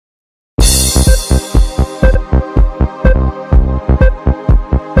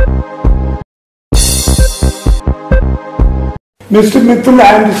Mr. Mittal,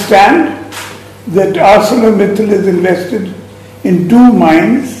 I understand that ArcelorMittal is invested in 2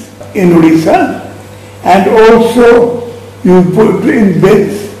 mines in Odisha, and also you put in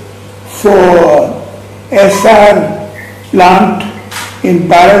bids for SR plant in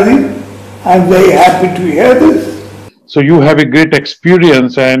Paradip. I'm very happy to hear this. So you have a great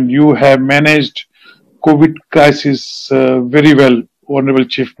experience and you have managed COVID crisis very well, Honorable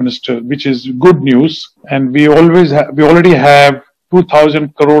Chief Minister, which is good news. And we already have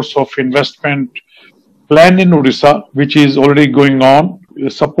 2,000 crores of investment planned in Odisha, which is already going on. The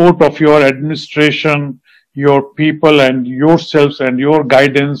support of your administration, your people and yourselves and your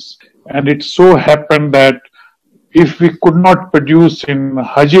guidance. And it so happened that if we could not produce in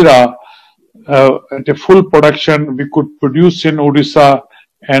Hajira at a full production, we could produce in Odisha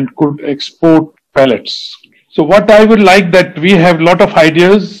and could export pellets. So what I would like that we have a lot of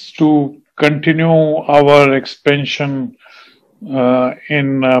ideas to continue our expansion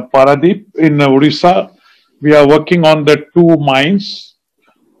in Paradip, in Odisha. We are working on the 2 mines,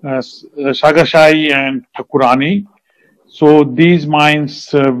 Sagashai and Thakurani. So these mines,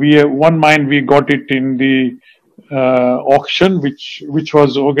 one mine we got it in the auction, which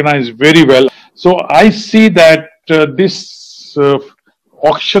was organized very well. So I see that this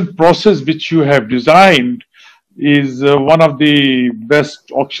auction process which you have designed is one of the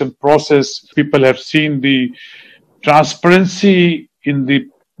best auction process. People have seen the transparency in the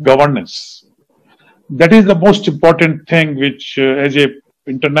governance. That is the most important thing which as a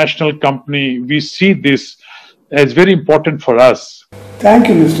international company, we see this as very important for us. Thank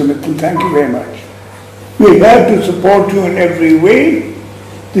you, Mr. Mittal. Thank you very much. We're here to support you in every way.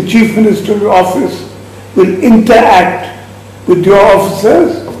 The Chief Minister's office will interact with your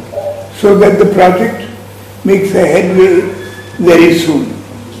officers so that the project makes a headway very soon.